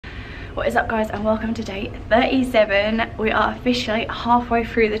What is up guys, and welcome to day 37. We are officially halfway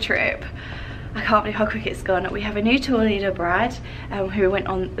through the trip. I can't believe how quick it's gone. We have a new tour leader, Brad, who we went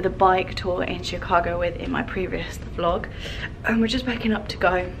on the bike tour in Chicago with in my previous vlog. And we're just packing up to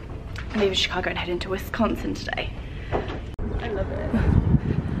go leave Chicago and head into Wisconsin today. I love it.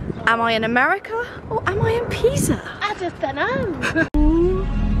 Am I in America or am I in Pisa? I just don't know.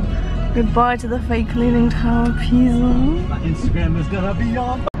 Goodbye to the fake Leaning Tower of Pisa. Instagram is gonna be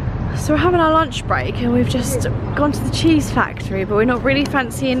on. So we're having our lunch break and we've just gone to the cheese factory, but we're not really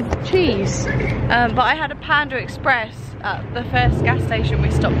fancying cheese. But I had a Panda Express at the first gas station we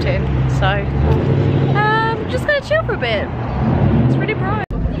stopped in, so I'm just gonna chill for a bit. It's really bright.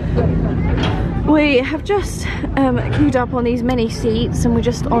 We have just queued up on these mini seats and we're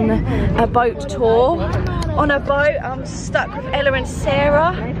just on a boat tour. On a boat, I'm stuck with Ella and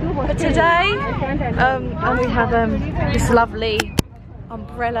Sarah for today. And we have this lovely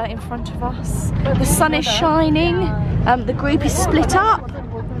umbrella in front of us. The sun is shining, the group is split up.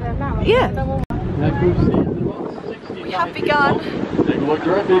 Yeah. We have begun. Take a look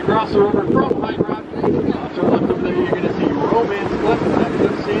directly across the river from Pine Rock. To the left of there, you're going to see Romance Cliff. That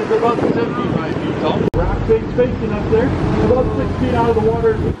cliff stands about 75 feet tall. Rock face facing up there. About 6 feet out of the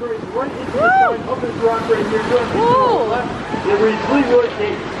water is right into the side of this rock right here. Just to the left, it reads Fleetwood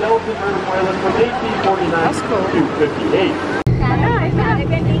Gate, Delta River Island from 1849 to 58.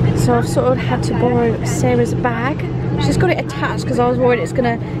 So I've sort of had to borrow Sarah's bag. She's got it attached because I was worried it's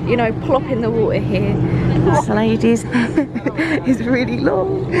gonna, you know, plop in the water here. This lady's is really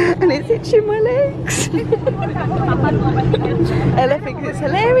long and it's itching my legs. Ella thinks it's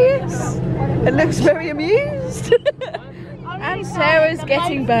hilarious and looks very amused. And Sarah's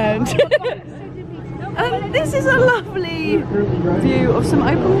getting burned. And this is a lovely view of some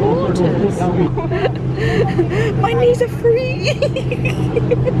open waters. My knees are free.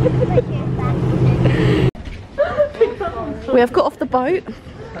 We have got off the boat.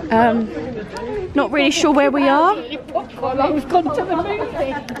 Not really sure where we are. We've gone to the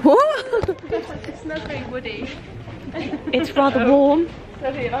movie. What? It's not very woody. It's rather warm.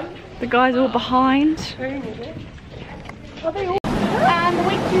 The guys are all behind. And the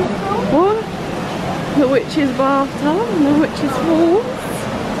witch's pool. What? The witch's bathtub and the witch's falls.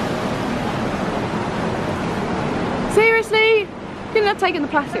 Seriously? Couldn't have taken the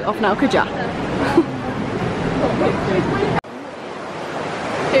plastic off now, could ya?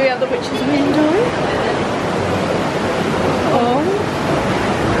 Here we have the witch's window. Oh.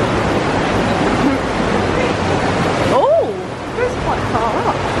 Oh, it's quite far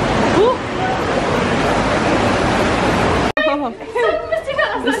up. Oh.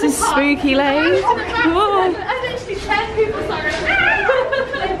 This is spooky lane.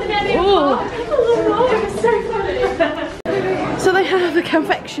 Whoa. So they have a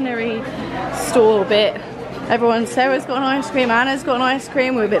confectionery store bit. Sarah's got an ice cream, Anna's got an ice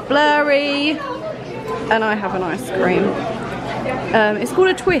cream, we're a bit blurry. And I have an ice cream. It's called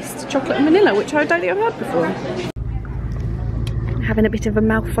a twist, chocolate and vanilla, which I don't think I've had before. Having a bit of a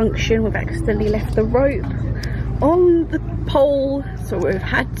malfunction, we've accidentally left the rope on the pole, so we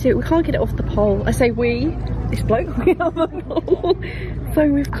can't get it off the pole. I say we, this bloke will get off the pole. So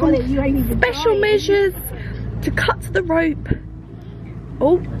we've got special measures to cut the rope.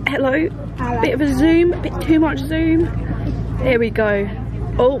 Oh, hello. Bit of a zoom, a bit too much zoom. There we go.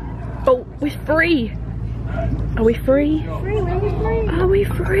 Oh, we're free. Are we free? Are we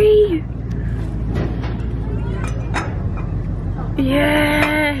free?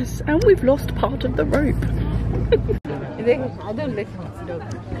 Yes, and we've lost part of the rope. I don't like dog.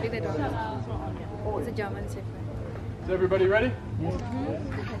 It's a German Shepherd. Is everybody ready?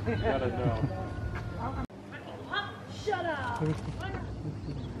 Gotta know. Shut up. Look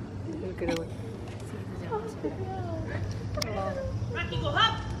at it. Rocky, go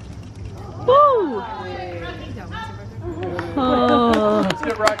up. Woo! Oh. Let's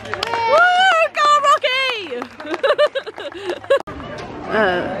get Rocky. Woo! Go Rocky!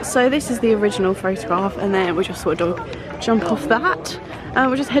 So this is the original photograph, and then we just sort of jump off that.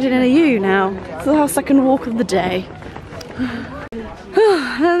 We're just heading in a U now. So our second walk of the day.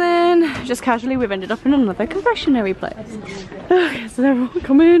 And then, just casually, we've ended up in another confectionery place. Okay, so everyone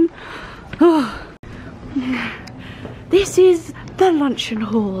come in. Oh. This is the luncheon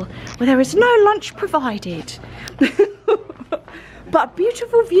hall, where there is no lunch provided. But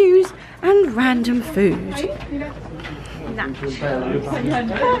beautiful views and random food.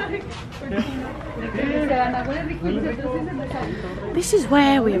 This is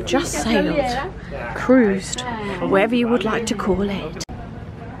where we have just sailed, cruised, wherever you would like to call it.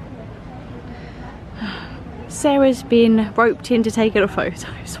 Sarah's been roped in to take a photo,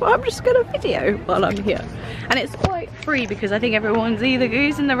 so I'm just gonna video while I'm here. And it's quite free because I think everyone's either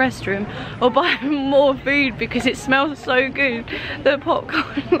using the restroom or buying more food because it smells so good. The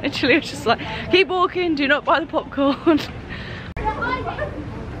popcorn, literally, was just like, keep walking, do not buy the popcorn.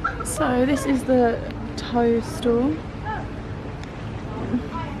 So this is the tow store.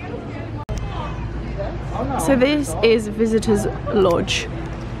 So this is Visitors Lodge.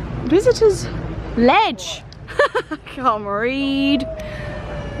 Visitors Ledge. I can't read.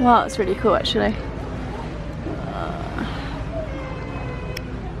 Wow, it's really cool actually.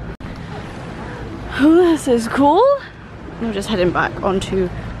 Oh, this is cool. We're just heading back onto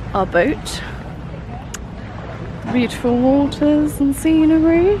our boat. Beautiful waters and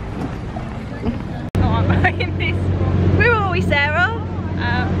scenery. Where are we, Sarah?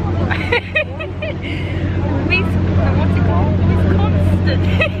 What's it called?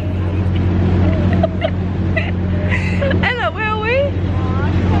 Wisconsin. Ella, where are we?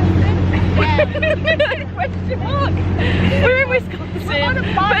 Question mark. We're in Wisconsin. We're on a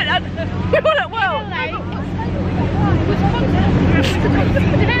boat. We're on a well.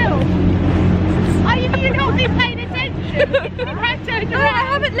 Are you not been paying attention? No, I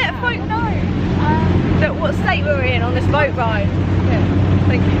haven't let folk know that what state we're in on this boat ride. Yeah,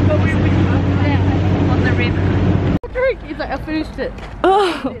 thank you. But we're on the river. He's like, I finished it.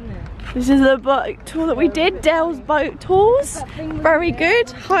 Oh, this is the boat tour that we did. Dale's boat tours. Very good.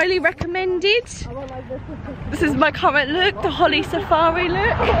 Highly recommended. This is my current look, the Holly Safari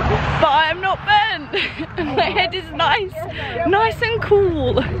look. But I am not burnt. And my head is nice and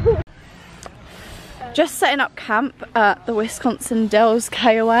cool. Just setting up camp at the Wisconsin Dells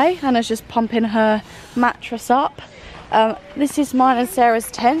KOA. Anna's just pumping her mattress up. This is mine and Sarah's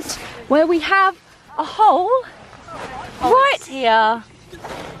tent, where we have a hole right here.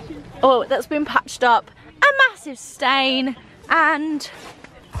 Oh, that's been patched up. A massive stain. And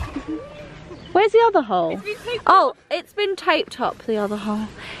where's the other hole? Oh, it's been taped up, the other hole.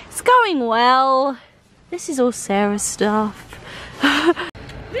 It's going well. This is all Sarah's stuff.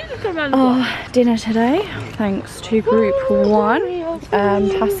 Oh, dinner today, thanks to group 1.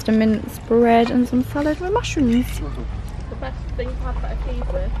 Pasta, mince bread and some salad with mushrooms. The best thing to have at a tea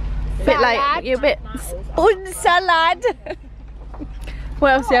with. Bit late, you're a bit salad.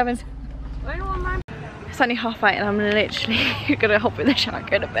 What else are you having? It's only 8:30 and I'm literally gonna hop in the shower and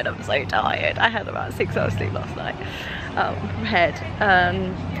go to bed. I'm so tired. I had about 6 hours sleep last night from head.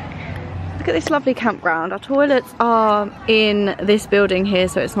 Look at this lovely campground. Our toilets are in this building here,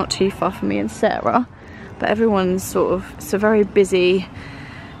 so it's not too far from me and Sarah. But everyone's sort of, it's a very busy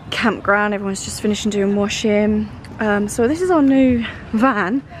campground. Everyone's just finishing doing washing. So this is our new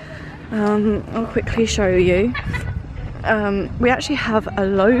van. I'll quickly show you. We actually have a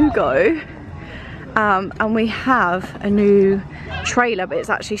logo and we have a new trailer, but it's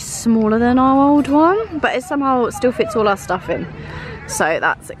actually smaller than our old one, but it somehow still fits all our stuff in, so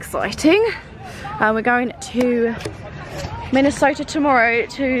that's exciting. We're going to Minnesota tomorrow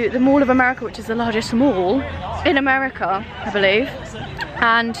to the Mall of America, which is the largest mall in America, I believe,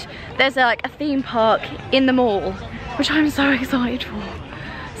 and there's like a theme park in the mall, which I'm so excited for.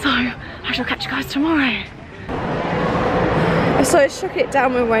 So I shall catch you guys tomorrow. So it shook it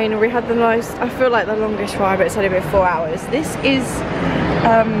down with rain and we had the most, I feel like the longest ride, but it's only been 4 hours. This is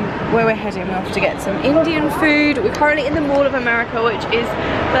where we're heading. We're off to get some Indian food. We're currently in the Mall of America, which is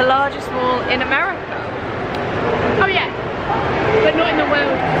the largest mall in America. Oh yeah, but not in the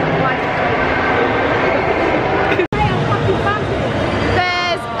world.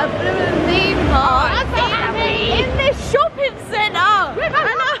 There's a blue theme park in this shopping centre.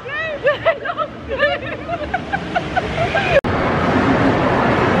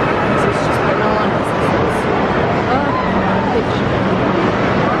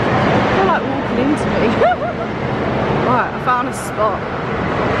 Into me. Right, I found a spot.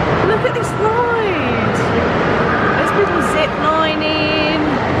 Look at this ride. There's people zip lining.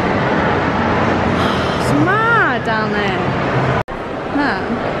 It's mad down there. Now,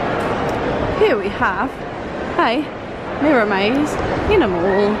 here we have a mirror maze in a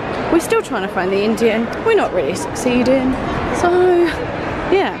mall. We're still trying to find the Indian. We're not really succeeding. So,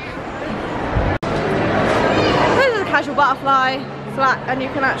 yeah. This is a casual butterfly flat, and you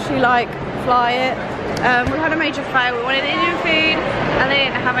can actually like fly it. We had a major fail. We wanted Indian food and they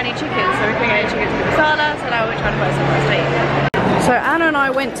didn't have any chicken, so we couldn't get any chicken to the masala, so now we're trying to find somewhere to eat. So Anna and I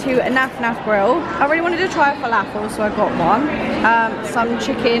went to a Naf Naf grill. I really wanted to try a falafel, so I got one. Some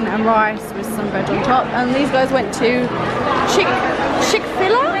chicken and rice with some veg on top, and these guys went to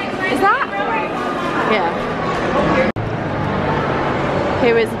Chick-fil-A? Is that? Yeah.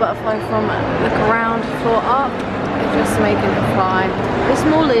 Here is the butterfly from the ground floor up. They're just making it fly. This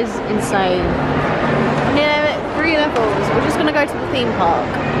mall is insane. Near 3 levels. We're just gonna go to the theme park.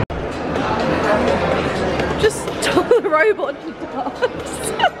 Just told the robot to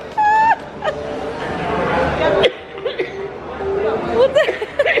dance. What the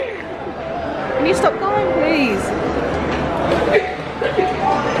heck? Can you stop going, please?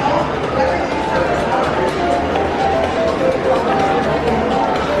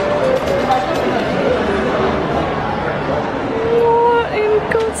 What in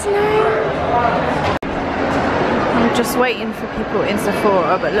God's name? I'm just waiting for people in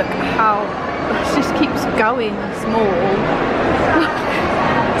Sephora, but look how it just keeps going, this mall.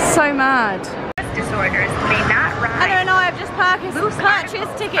 So mad. Disorders may not rise. Hello, and I have just purchased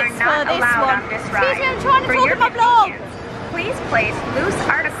tickets for this one. Excuse me, I'm trying to For talk your in my blog. convenience, please place loose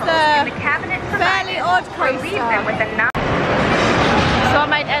articles the in the cabinet Fairly provided, Odd or leave Coaster. them with a non. So I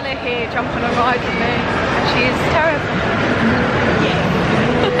made Ella here jump on a ride with me, and she is terrible.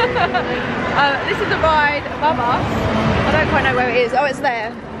 This is the ride above us. I don't quite know where it is. Oh, it's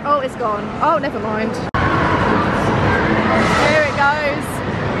there. Oh, it's gone. Oh, never mind. Here it goes.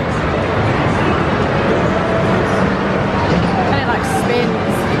 And it like spins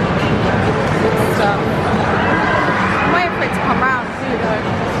and stuff. I'm waiting for it to come round. Here we go.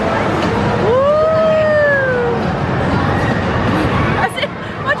 Woo!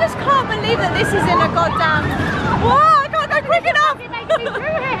 I just can't believe that this is in a goddamn. Whoa! I can't go quick enough.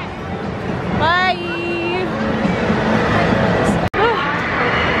 Bye.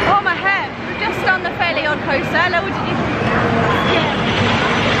 Oh, my hair. We've just done the Fairly Odd Coaster. Hello, did you?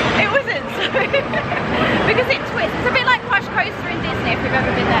 Yeah. It wasn't, so because it twists. It's a bit like Crush Coaster in Disney if we've ever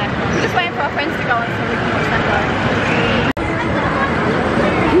been there. We're just waiting for our friends to go on so we can watch them go.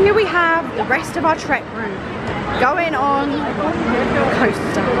 Here we have the rest of our trek route. Going on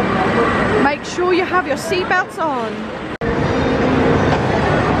coaster. Make sure you have your seatbelts on.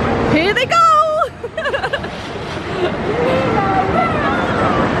 Here they go!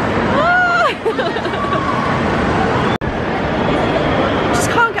 Just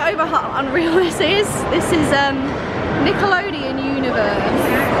can't get over how unreal this is. This is Nickelodeon universe.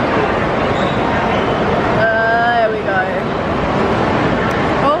 There we go.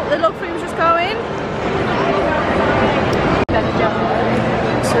 Oh, the log flume's just going.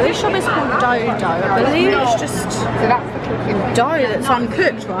 So this shop is called Dodo. I believe it's just dough that's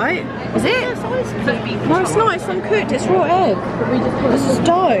uncooked, right? Is it? No, it's not. It's uncooked. It's raw egg. This is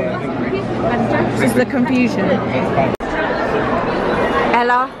dough. This is the confusion.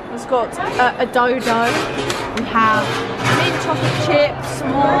 Ella has got a dodo. We have mint chocolate chips,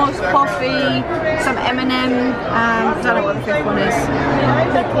 s'mores, coffee, some M&M, and I don't know what the 5th one is.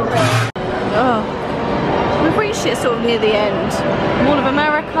 Oh. We've reached it sort of near the end. Mall of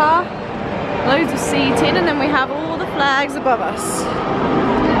America, loads of seating, and then we have all the flags above us.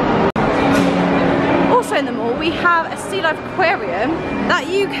 Also in the mall we have a sea life aquarium that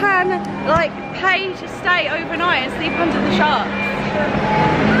you can like pay to stay overnight and sleep under the sharks.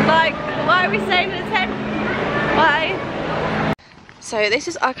 Like, why are we staying in a tent? Why? So this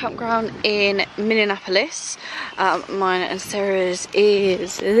is our campground in Minneapolis. Mine and Sarah's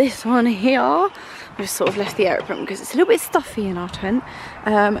is this one here. We've sort of left the aeroplane because it's a little bit stuffy in our tent.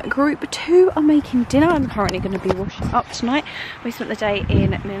 Group 2 are making dinner. I'm currently going to be washing up tonight. We spent the day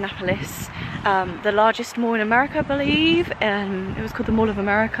in Minneapolis, the largest mall in America, I believe. It was called the Mall of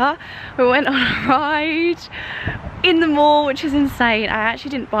America. We went on a ride in the mall, which is insane. I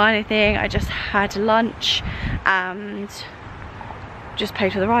actually didn't buy anything. I just had lunch and just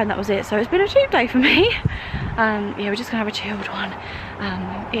paid for the ride, and that was it. So it's been a cheap day for me. Yeah, we're just gonna have a chilled one.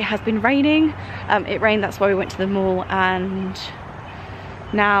 It has been raining. It rained, that's why we went to the mall, and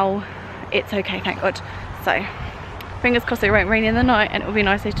now it's okay, thank God. So fingers crossed it won't rain in the night and it will be a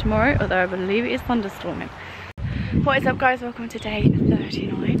nice day tomorrow, although I believe it is thunderstorming. What is up, guys? Welcome to day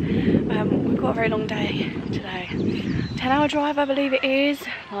 39. We've got a very long day today. 10-hour drive, I believe it is.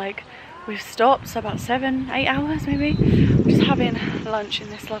 Like, we've stopped, so about 7-8 hours maybe. We're just having lunch in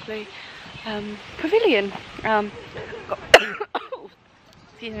this lovely pavilion.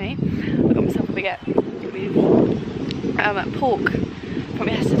 Excuse me, I got myself a baguette with pork from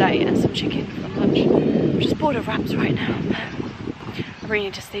yesterday and some chicken from lunch. I'm just bored of wraps right now. I really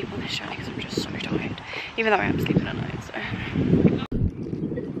need to sleep on this journey because I'm just so tired, even though I am sleeping at night. So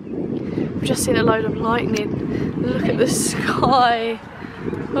I've just seen a load of lightning. Look at the sky.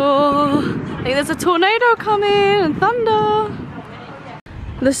 Oh, I think there's a tornado coming and thunder.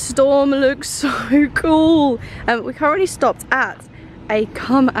 The storm looks so cool. We currently stopped at a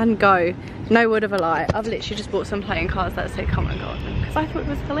come and go, no word of a lie. I've literally just bought some playing cards that say come and go on them because I thought it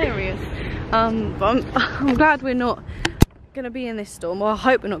was hilarious. But I'm glad we're not gonna be in this storm. Well, I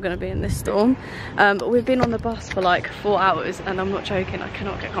hope we're not gonna be in this storm. But we've been on the bus for like 4 hours and I'm not joking, I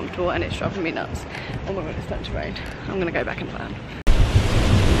cannot get comfortable and it's driving me nuts. Oh my god, it's starting to rain. I'm gonna go back in the van.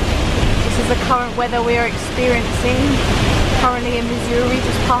 This is the current weather we are experiencing. Currently in Missouri,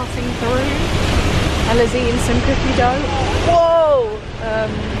 just passing through. Ella's eating some cookie dough. Whoa!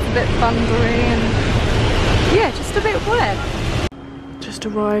 It's a bit thundery and yeah, just a bit wet. Just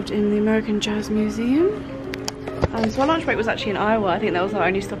arrived in the American Jazz Museum. So our lunch break was actually in Iowa. I think that was our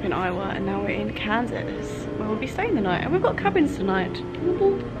only stop in Iowa, and now we're in Kansas, where we'll be staying the night. And we've got cabins tonight.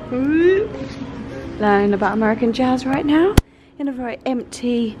 Learning about American jazz right now in a very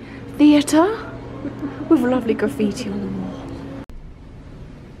empty theatre with lovely graffiti on the wall.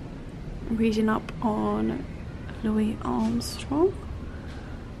 Reading up on Louis Armstrong.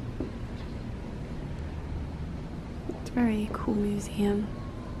 It's a very cool museum.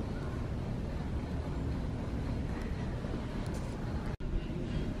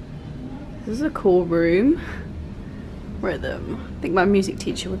 This is a cool room. Rhythm. I think my music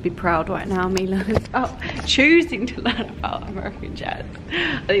teacher would be proud right now, me learning about, choosing to learn about American jazz.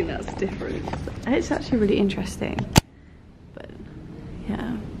 I think that's different. It's actually really interesting. But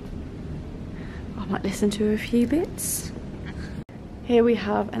yeah, I might listen to a few bits. Here we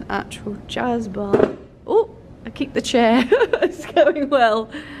have an actual jazz bar. Oh, I kicked the chair. It's going well.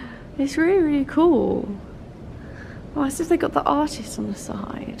 It's really, really cool. Oh, I see if they got the artist on the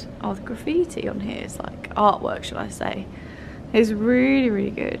side. Oh, the graffiti on here is like artwork, should I say. It's really,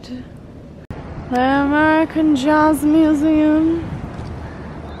 really good. The American Jazz Museum.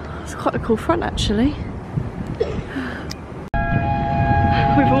 It's quite a cool front, actually.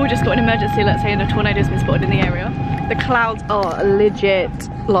 We've all just got an emergency alert saying a tornado's been spotted in the area. The clouds are legit,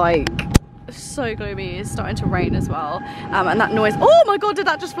 like, so gloomy. It's starting to rain as well. And that noise, oh my god, did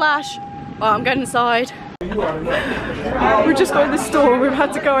that just flash? Oh, I'm going inside. We've just got in the store, we've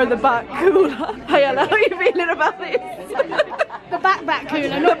had to go in the back cooler. Hey Ella, how are you feeling about this? The back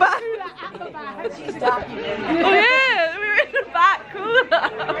cooler, not the back cooler. Oh yeah, we were in the back cooler.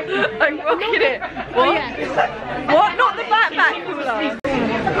 I'm rocking it. What? Oh, yeah. What? Not the back cooler.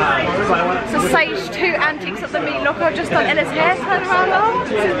 So stage 2 antics at the meat locker. I've just done Ella's hair, turn around now.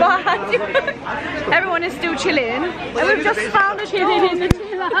 This is bad. Everyone is still chilling. And we've just found a dog.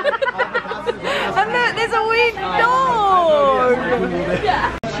 And look, there's a wee dog.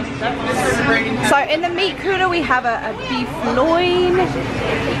 Yeah. So in the meat cooler we have a beef loin.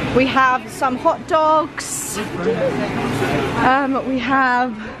 We have some hot dogs. We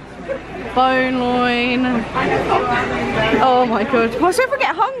have bone loin. Oh my god. Well, so if we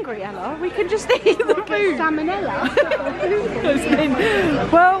get hungry, Ella, we can just eat the food. Salmonella.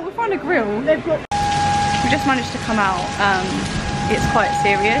 Well, we found a grill. We just managed to come out. It's quite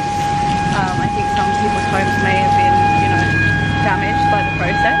serious. I think some people's homes may have been, you know, damaged by the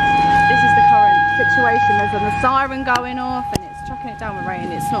process. This is the current situation. There's a siren going off and it's chucking it down with rain.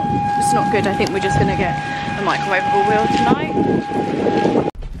 It's not good. I think we're just gonna get a microwavable wheel tonight.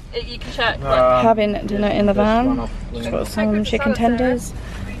 You can check. Having dinner in the van. Just got some chicken tenders,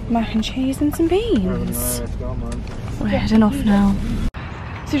 mac and cheese and some beans. We're heading off now.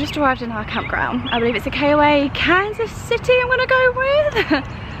 So just arrived in our campground. I believe it's a KOA Kansas City I'm gonna go with.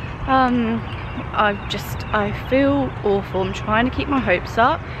 I feel awful. I'm trying to keep my hopes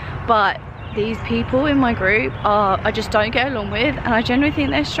up, but these people in my group I just don't get along with, and I genuinely think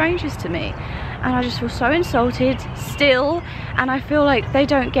they're strangers to me. And I just feel so insulted still, and I feel like they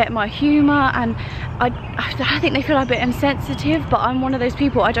don't get my humour, and I think they feel a bit insensitive, but I'm one of those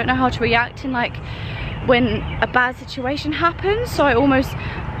people, I don't know how to react in like when a bad situation happens, so I almost,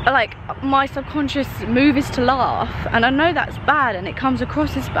 like, my subconscious move is to laugh, and I know that's bad and it comes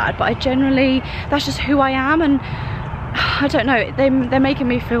across as bad, but I generally, that's just who I am, and I don't know, they're making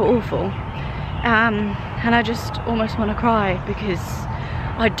me feel awful, and I just almost want to cry because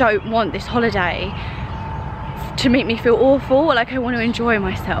I don't want this holiday to make me feel awful. Like, I want to enjoy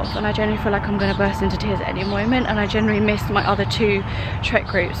myself, and I generally feel like I'm going to burst into tears at any moment, and I generally miss my other 2 trek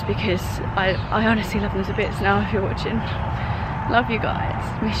groups because I honestly love them to bits now. If you're watching, love you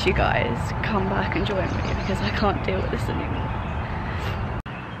guys, miss you guys, come back and join me because I can't deal with this anymore.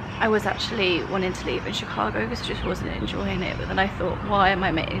 I was actually wanting to leave in Chicago because I just wasn't enjoying it, but then I thought, why am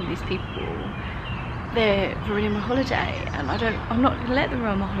I meeting these people? They're ruining my holiday, and I'm not gonna let them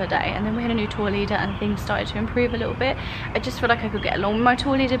ruin my holiday. And then we had a new tour leader and things started to improve a little bit. I just feel like I could get along with my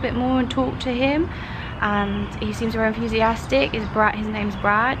tour leader a bit more and talk to him, and he seems very enthusiastic. His name's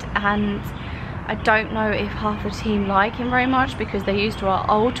Brad, and I don't know if half the team like him very much because they're used to our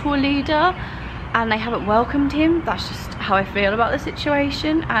old tour leader and they haven't welcomed him. That's just how I feel about the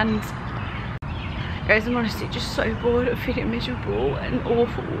situation. And guys, I'm honestly just so bored of feeling miserable and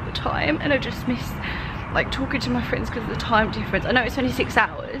awful all the time, and I just miss like talking to my friends because of the time difference. I know it's only 6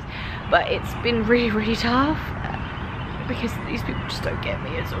 hours, but it's been really tough because these people just don't get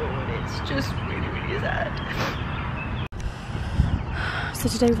me at all, and it's just really sad. So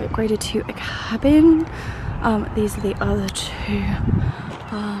today we've upgraded to a cabin. These are the other two.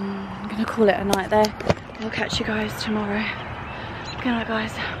 I'm gonna call it a night there. I'll catch you guys tomorrow. Good night,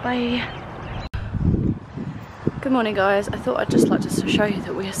 guys. Bye. Good morning, guys. I thought I'd just like to show you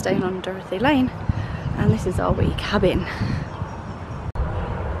that we are staying on Dorothy Lane, and this is our wee cabin.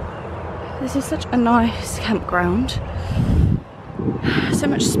 This is such a nice campground. So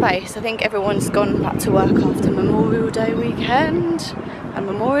much space. I think everyone's gone back to work after Memorial Day weekend and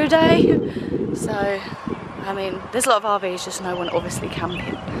Memorial Day. So, I mean, there's a lot of RVs, just no one obviously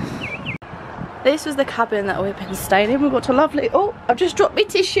camping. This was the cabin that we've been staying in. We've got a lovely, oh, I've just dropped my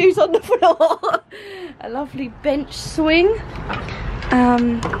tissues on the floor. A lovely bench swing.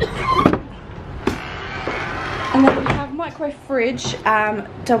 And then we have microwave fridge,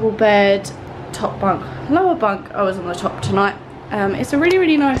 double bed, top bunk, lower bunk. I was on the top tonight. It's a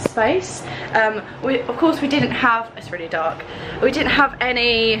really nice space. Of course we didn't have, it's really dark, we didn't have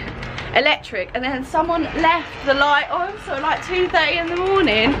any electric, and then someone left the light on, so like 2:30 in the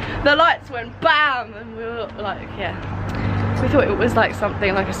morning the lights went bam, and we were like, yeah, we thought it was like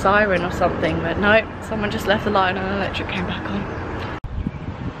something like a siren or something, but no, someone just left the light on and the electric came back on.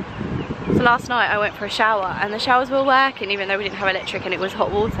 So last night I went for a shower and the showers were working even though we didn't have electric and it was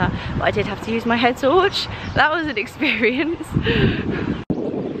hot water, but I did have to use my head torch. That was an experience.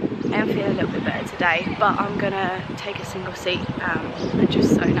 I am feeling a little bit better today, but I'm gonna take a single seat and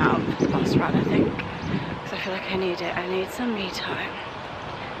just zone out for the bus ride, I think, because I feel like I need it. I need some me time.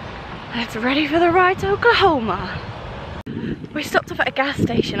 Let's ready for the ride to Oklahoma. We stopped off at a gas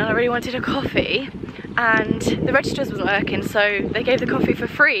station and I really wanted a coffee, and the registers wasn't working, so they gave the coffee for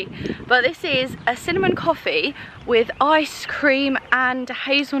free. But this is a cinnamon coffee with ice cream and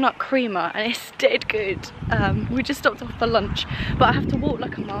hazelnut creamer, and it's dead good. We just stopped off for lunch, but I have to walk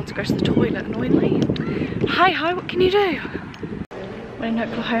like a mile to go to the toilet, annoyingly. Hi, what can you do? When in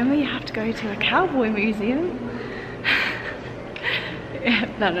Oklahoma you have to go to a cowboy museum.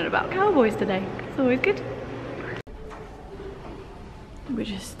 Learning about cowboys today, it's always good. We're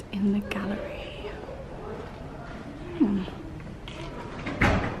just in the gallery.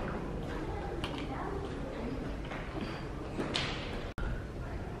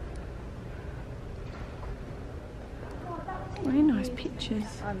 Very nice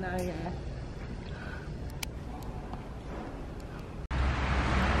pictures. I know, yeah.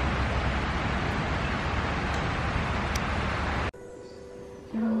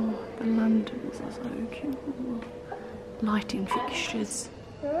 Oh, the lanterns are so cute. Lighting fixtures.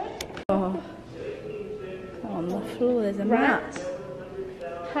 Oh, on the floor there's a mat.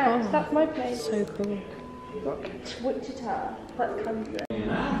 House, that's my place. So cool. Wichita, that's Kansas.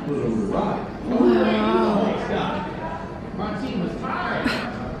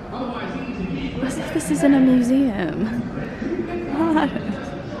 As if this is in a museum.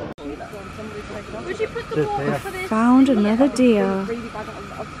 Would you put the water for this? Found another deer.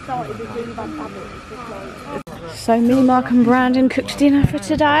 So me, Mark and Brandon cooked dinner for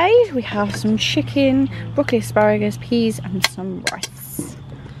today. We have some chicken, broccoli, asparagus, peas and some rice.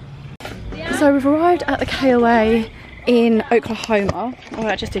 So we've arrived at the KOA in Oklahoma. Oh,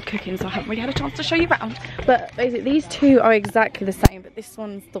 I just did cooking, so I haven't really had a chance to show you around. But basically these two are exactly the same, but this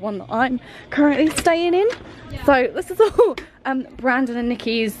one's the one that I'm currently staying in. So this is all Brandon and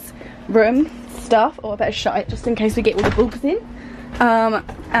Nikki's room stuff. Oh, I better shut it just in case we get all the bugs in.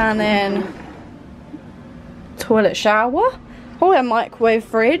 And then toilet shower. Oh, a microwave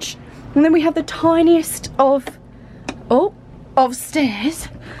fridge. And then we have the tiniest of stairs.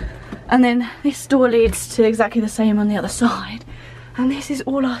 And then this door leads to exactly the same on the other side. And this is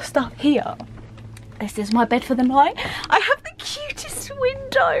all our stuff here. This is my bed for the night. I have the cutest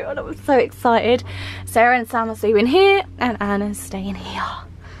window and I'm so excited. Sarah and Sam are sleeping here and Anna's staying here.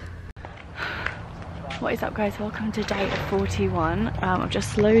 What is up, guys? Welcome to day 41. I've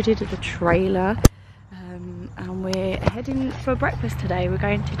just loaded the trailer and we're heading for breakfast today. We're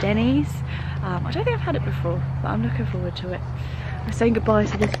going to Denny's. I don't think I've had it before, but I'm looking forward to it. We're saying goodbye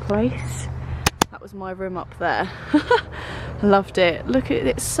to this place. That was my room up there. Loved it. Look at it,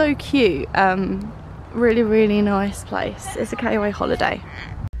 it's so cute. Really nice place. It's a KOA holiday.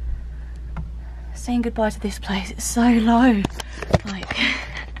 Saying goodbye to this place, it's so low. Like,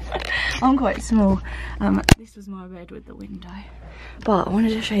 I'm quite small. This was my bed with the window. But I wanted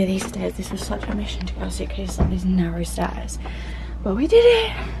to show you these stairs. This was such a mission to go suitcase up these narrow stairs. But we did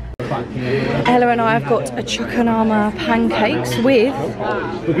it. Ella and I have got a choconama pancakes with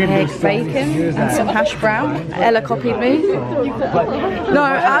egg, bacon and some hash brown. Ella copied me. No,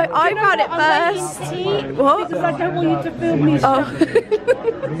 I found it first. What? Because I don't want you to film me. Oh.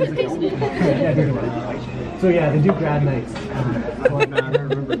 So yeah, they do grad nights.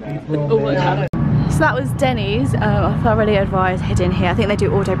 So that was Denny's. I thoroughly advise heading here. I think they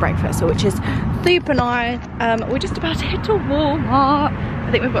do all day breakfast, which is super nice. We're just about to head to Walmart.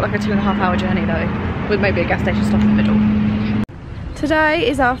 I think we've got like a 2.5-hour journey though, with maybe a gas station stop in the middle. Today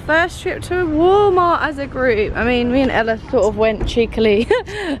is our first trip to Walmart as a group. I mean, me and Ella sort of went cheekily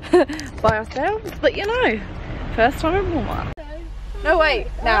by ourselves, but you know, first time in Walmart. No, wait,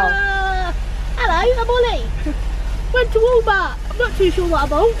 now. Hello, I'm Ollie. Went to Walmart. I'm not too sure what I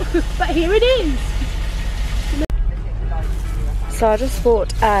bought, but here it is. So I just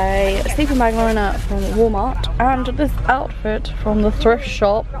bought a sleeping bag liner from Walmart and this outfit from the thrift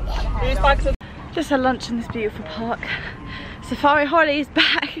shop. Just had lunch in this beautiful park. Safari Holly's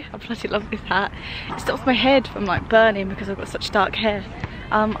back. I bloody love this hat. It stops my head from like burning because I've got such dark hair.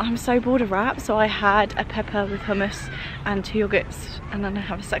 I'm so bored of wrap, so I had a pepper with hummus and 2 yogurts, and then I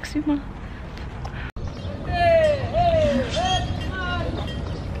have a satsuma.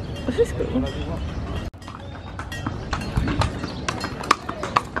 This is cool.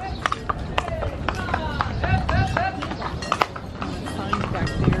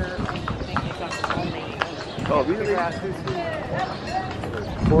 Oh, really?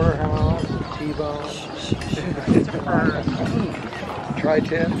 Porterhouse, T-bone,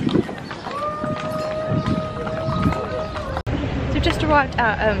 tri-tip. So we've just arrived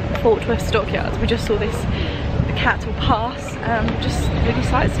at Fort Worth Stockyards. We just saw this, the cattle pass. Just really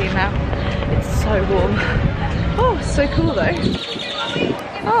sightseeing now. It's so warm. Oh, so cool though.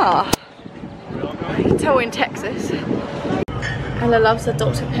 Ah, you can tell we're in Texas. Ella loves her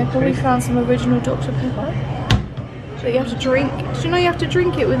Dr. Pepper. We found some original Dr. Pepper. But you have to drink. Did you know you have to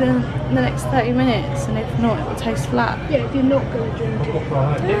drink it within the next 30 minutes? And if not, it will taste flat. Yeah, if you're not going to drink it.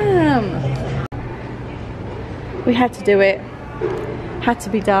 Damn. We had to do it. Had to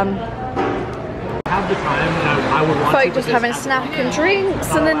be done. Have the time, and I would want Folk just having snack and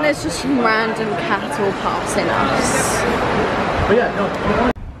drinks, and then there's just some random cattle passing us. But yeah, no.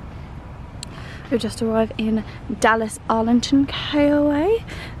 We've just arrived in Dallas, Arlington, KOA.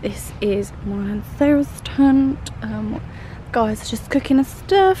 This is my Thurston. Guys, just cooking a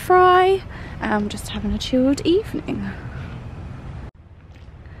stir fry. Just having a chilled evening.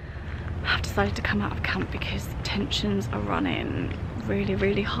 I've decided to come out of camp because tensions are running really,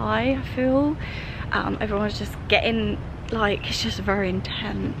 really high, I feel. Everyone's just getting, like, it's just very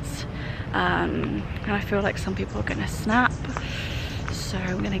intense. And I feel like some people are gonna snap. So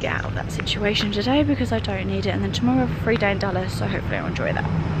I'm going to get out of that situation today because I don't need it, and then tomorrow I have a free day in Dallas, so hopefully I'll enjoy that.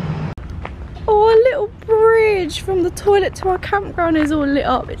 Oh, a little bridge from the toilet to our campground is all lit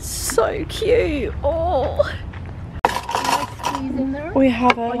up. It's so cute. Oh, we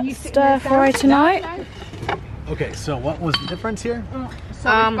have a stir fry tonight. Okay, so what was the difference here? So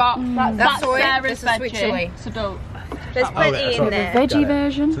we've got That's Sarah's veggie. So don't. There's plenty in there. Veggie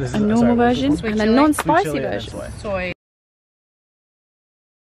version, So this is a normal version, Sweet and a chili. non-spicy Sweet chili, version. that's why. Soy.